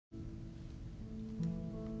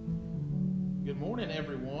Good morning,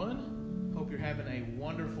 everyone. Hope you're having a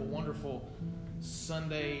wonderful, wonderful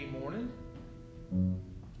Sunday morning.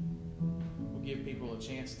 We'll give people a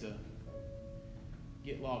chance to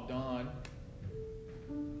get logged on.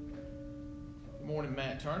 Good morning,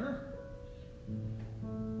 Matt Turner.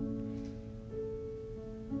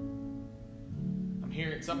 I'm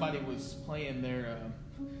hearing somebody was playing their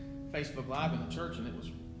Facebook Live in the church, and it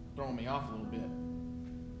was throwing me off a little bit.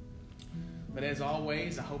 But as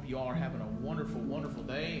always, I hope you all are having a wonderful, wonderful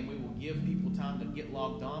day, and we will give people time to get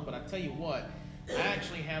logged on. But I tell you what, I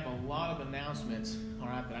actually have a lot of announcements, all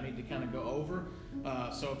right, that I need to kind of go over.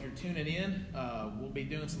 So if you're tuning in, we'll be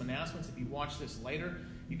doing some announcements. If you watch this later,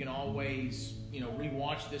 you can always,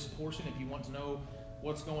 rewatch this portion if you want to know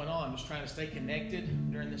what's going on. I'm just trying to stay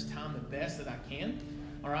connected during this time the best that I can.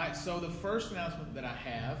 All right, so the first announcement that I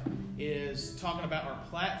have is talking about our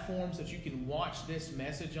platforms that you can watch this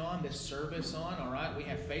message on, this service on. All right, we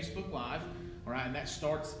have Facebook Live, all right, and that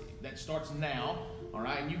starts now. All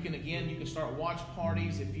right, and you can start watch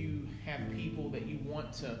parties if you have people that you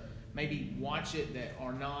want to maybe watch it that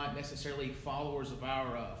are not necessarily followers of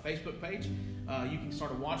our Facebook page. You can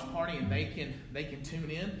start a watch party and they can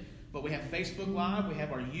tune in. But we have Facebook Live, we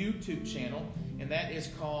have our YouTube channel, and that is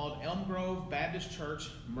called Elm Grove Baptist Church,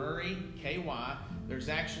 Murray, KY. There's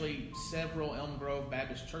actually several Elm Grove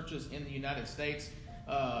Baptist churches in the United States,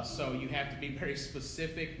 so you have to be very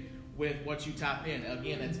specific with what you type in.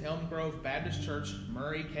 Again, that's Elm Grove Baptist Church,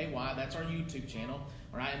 Murray, KY. That's our YouTube channel,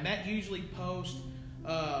 all right? And that usually posts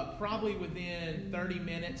probably within 30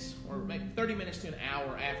 minutes or maybe 30 minutes to an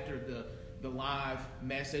hour after the live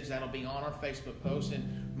message. That'll be on our Facebook post.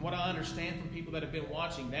 And from what I understand from people that have been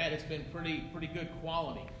watching that, it's been pretty good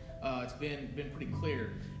quality. It's been pretty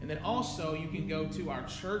clear. And then also you can go to our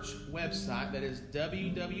church website, that is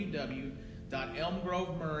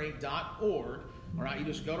www.elmgrovemurray.org. All right, you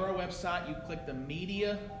just go to our website, you click the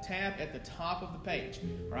media tab at the top of the page.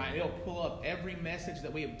 All right, it'll pull up every message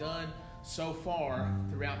that we have done so far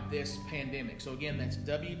throughout this pandemic. So again, that's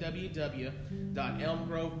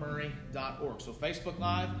www.elmgrovemurray.org. So Facebook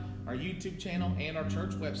Live, our YouTube channel, and our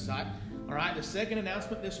church website. All right, the second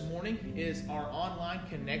announcement this morning is our online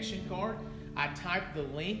connection card. I typed the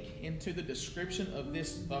link into the description of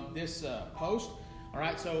this post. All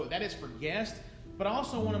right, so that is for guests. But I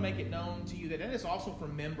also want to make it known to you that is also for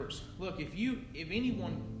members. Look, if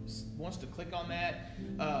anyone wants to click on that,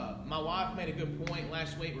 my wife made a good point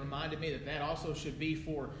last week, reminded me that also should be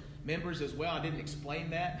for members as well. I didn't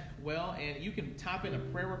explain that well, and you can type in a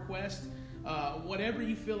prayer request. Whatever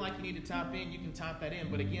you feel like you need to type in, you can type that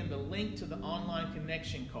in. But again, the link to the online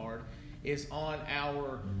connection card is on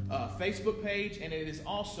our Facebook page, and it is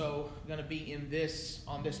also going to be on this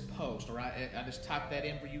post. All right, I just typed that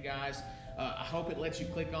in for you guys. I hope it lets you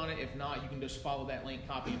click on it. If not, you can just follow that link,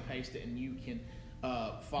 copy and paste it, and you can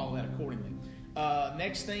follow that accordingly.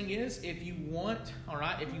 Next thing is, if you want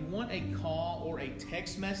a call or a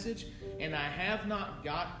text message, and I have not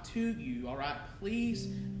got to you, all right, please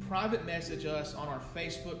private message us on our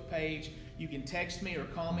Facebook page. You can text me or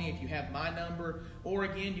call me if you have my number, or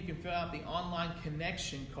again, you can fill out the online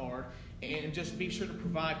connection card and just be sure to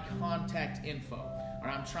provide contact info. All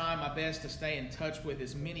right, I'm trying my best to stay in touch with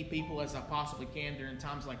as many people as I possibly can during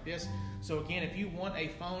times like this. So again, if you want a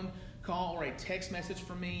phone call or a text message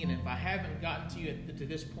from me, and if I haven't gotten to you to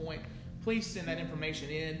this point, please send that information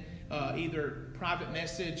in. Either private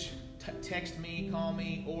message, text me, call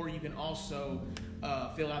me, or you can also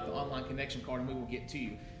fill out the online connection card and we will get to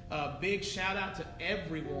you. Big shout out to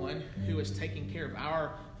everyone who is taking care of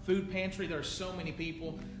our food pantry. There are so many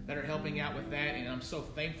people that are helping out with that, and I'm so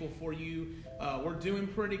thankful for you. We're doing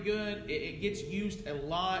pretty good. It gets used a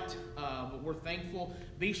lot, but we're thankful.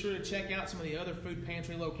 Be sure to check out some of the other food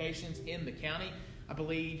pantry locations in the county. I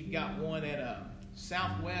believe you've got one at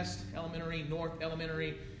Southwest Elementary, North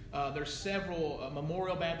Elementary. There's several.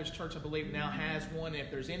 Memorial Baptist Church, I believe, now has one.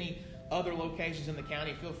 If there's any other locations in the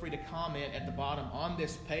county, feel free to comment at the bottom on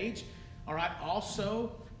this page. All right.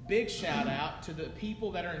 Also, big shout out to the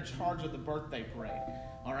people that are in charge of the birthday parade.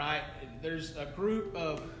 All right, there's a group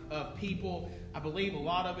of people. I believe a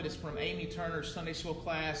lot of it is from Amy Turner's Sunday school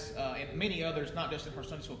class and many others, not just in her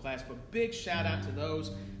Sunday school class, but big shout out to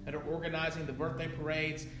those that are organizing the birthday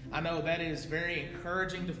parades. I know that is very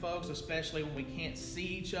encouraging to folks, especially when we can't see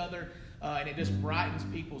each other, and it just brightens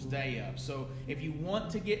people's day up. So if you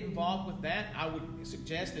want to get involved with that, I would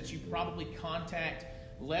suggest that you probably contact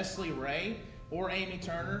Leslie Ray or Amy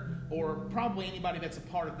Turner, or probably anybody that's a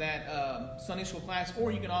part of that Sunday school class, or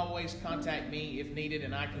you can always contact me if needed,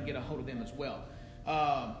 and I can get a hold of them as well.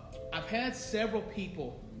 I've had several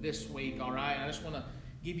people this week, all right? I just want to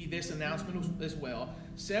give you this announcement as well.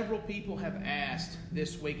 Several people have asked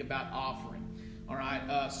this week about offering. All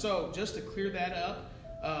right, so just to clear that up,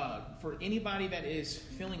 for anybody that is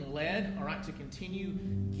feeling led, all right, to continue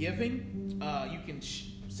giving, you can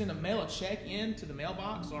mail a check in to the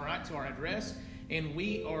mailbox, all right, to our address, and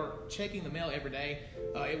we are checking the mail every day.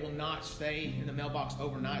 It will not stay in the mailbox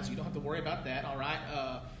overnight, so you don't have to worry about that, all right.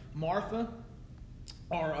 Martha,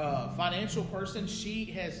 our financial person,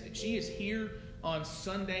 she is here on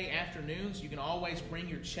Sunday afternoons. You can always bring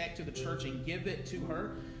your check to the church and give it to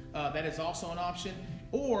her. That is also an option.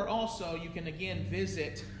 Or also, you can again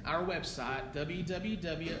visit our website,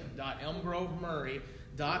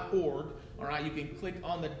 www.elmgrovemurray.org. All right, you can click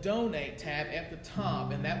on the Donate tab at the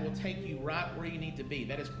top, and that will take you right where you need to be.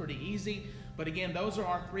 That is pretty easy. But again, those are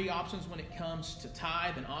our three options when it comes to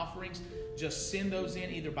tithe and offerings. Just send those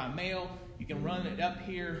in either by mail. You can run it up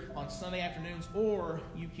here on Sunday afternoons, or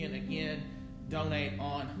you can again donate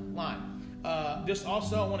online. Just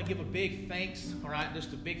also, I want to give a big thanks, all right,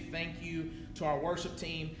 just a big thank you to our worship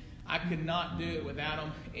team. I could not do it without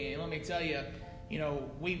them. And let me tell you,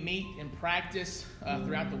 we meet and practice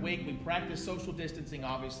throughout the week. We practice social distancing,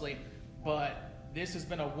 obviously, but this has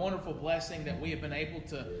been a wonderful blessing that we have been able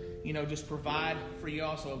to, just provide for you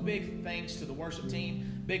all. So a big thanks to the worship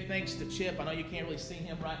team. Big thanks to Chip. I know you can't really see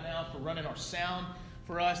him right now for running our sound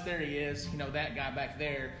for us. There he is, that guy back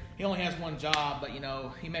there. He only has one job, but, he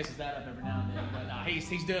messes that up every now and then. But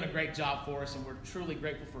he's doing a great job for us, and we're truly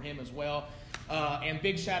grateful for him as well. And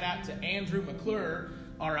big shout out to Andrew McClure,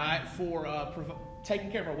 all right, for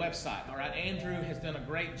taking care of our website. All right, Andrew has done a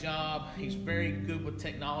great job. He's very good with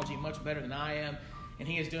technology, much better than I am. And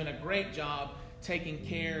he is doing a great job taking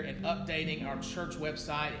care and updating our church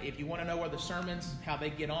website. If you want to know where the sermons, how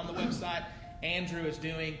they get on the website, Andrew is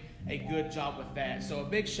doing a good job with that. So a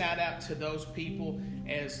big shout out to those people,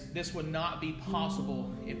 as this would not be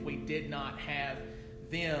possible if we did not have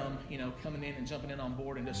them, coming in and jumping in on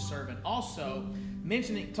board and just serving. Also,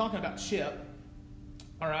 talking about Chip,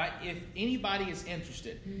 all right, if anybody is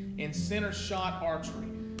interested in center shot archery,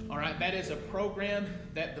 all right, that is a program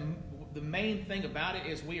that the main thing about it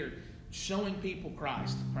is we are showing people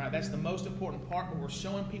Christ. All right, that's the most important part, but we're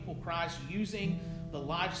showing people Christ using the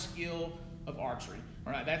life skill of archery.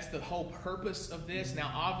 All right, that's the whole purpose of this.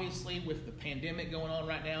 Now, obviously, with the pandemic going on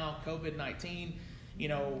right now, COVID-19,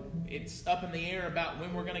 it's up in the air about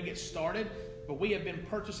when we're going to get started, but we have been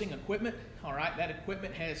purchasing equipment. All right, that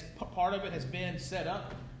equipment part of it has been set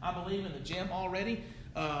up, I believe, in the gym already.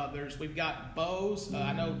 We've got bows.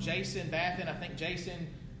 I know Jason Bathen, I think Jason,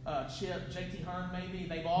 Chip, JT Hearn maybe,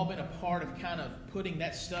 they've all been a part of kind of putting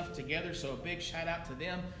that stuff together, so a big shout out to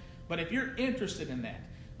them. But if you're interested in that,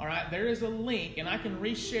 all right, there is a link, and I can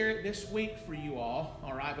reshare it this week for you all,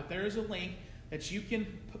 all right, but there is a link that you can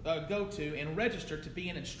go to and register to be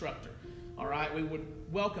an instructor, all right? We would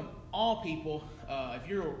welcome all people. If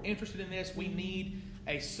you're interested in this, we need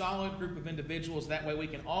a solid group of individuals. That way we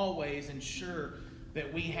can always ensure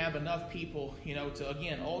that we have enough people, to,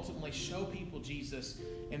 again, ultimately show people Jesus,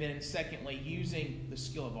 and then secondly, using the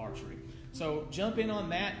skill of archery. So jump in on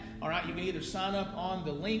that. All right, you can either sign up on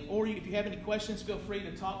the link, or if you have any questions, feel free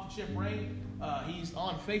to talk to Chip Ray. He's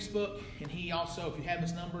on Facebook, and he also, if you have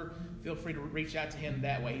his number, feel free to reach out to him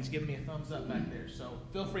that way. He's giving me a thumbs up back there. So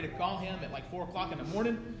feel free to call him at like 4 o'clock in the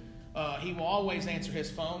morning. He will always answer his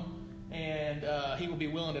phone, and he will be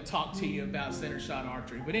willing to talk to you about center shot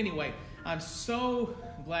archery. But anyway, I'm so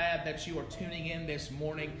glad that you are tuning in this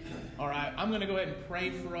morning. All right, I'm going to go ahead and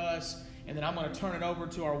pray for us, and then I'm going to turn it over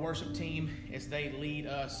to our worship team as they lead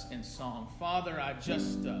us in song. Father, I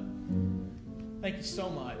just thank you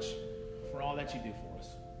so much for all that you do for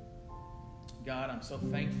us. God, I'm so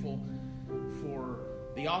thankful for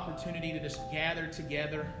the opportunity to just gather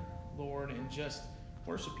together, Lord, and just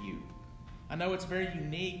worship you. I know it's very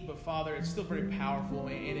unique, but Father, it's still very powerful,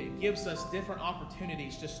 and it gives us different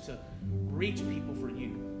opportunities just to reach people for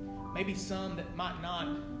you. Maybe some that might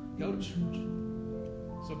not go to church.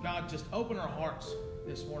 So God, just open our hearts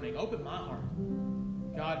this morning. Open my heart.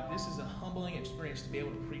 God, this is a humbling experience to be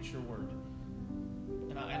able to preach your word.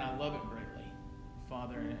 And I love it greatly,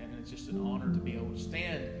 Father, and it's just an honor to be able to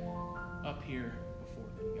stand up here before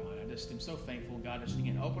them, God. I just am so thankful, God, just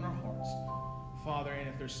again, open our hearts. Father, and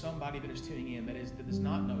if there's somebody that is tuning in that does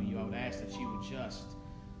not know you, I would ask that you would just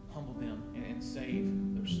humble them and save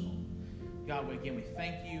their soul. God, again, we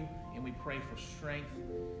thank you, and we pray for strength,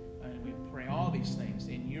 and we pray all these things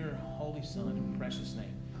in your holy Son and precious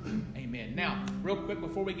name. Amen. Now, real quick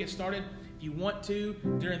before we get started, if you want to,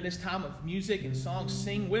 during this time of music and songs,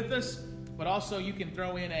 sing with us. but also you can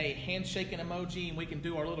throw in a handshaking emoji and we can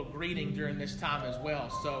do our little greeting during this time as well.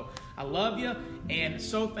 So I love you and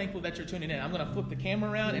so thankful that you're tuning in. I'm going to flip the camera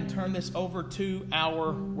around and turn this over to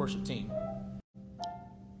our worship team.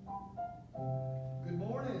 Good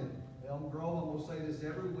morning, Elm Grove. I'm going to say this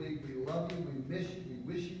every week. We love you. We miss you.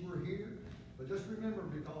 We wish you were here. But just remember,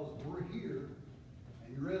 because we're here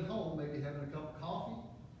and you're at home, maybe having a cup of coffee,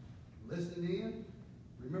 listening in,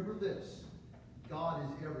 remember this. God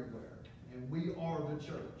is everywhere, and we are the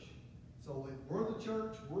church. So if we're the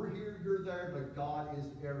church, we're here, you're there, but God is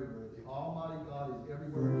everywhere. The Almighty God is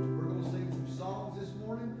everywhere. We're going to sing some songs this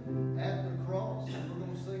morning at the cross. We're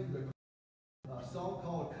going to sing the song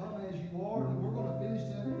called Come As You Are, and we're going to finish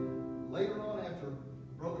them later on after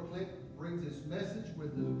Brother Clint brings this message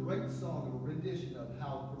with this great song, a rendition of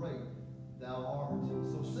How Great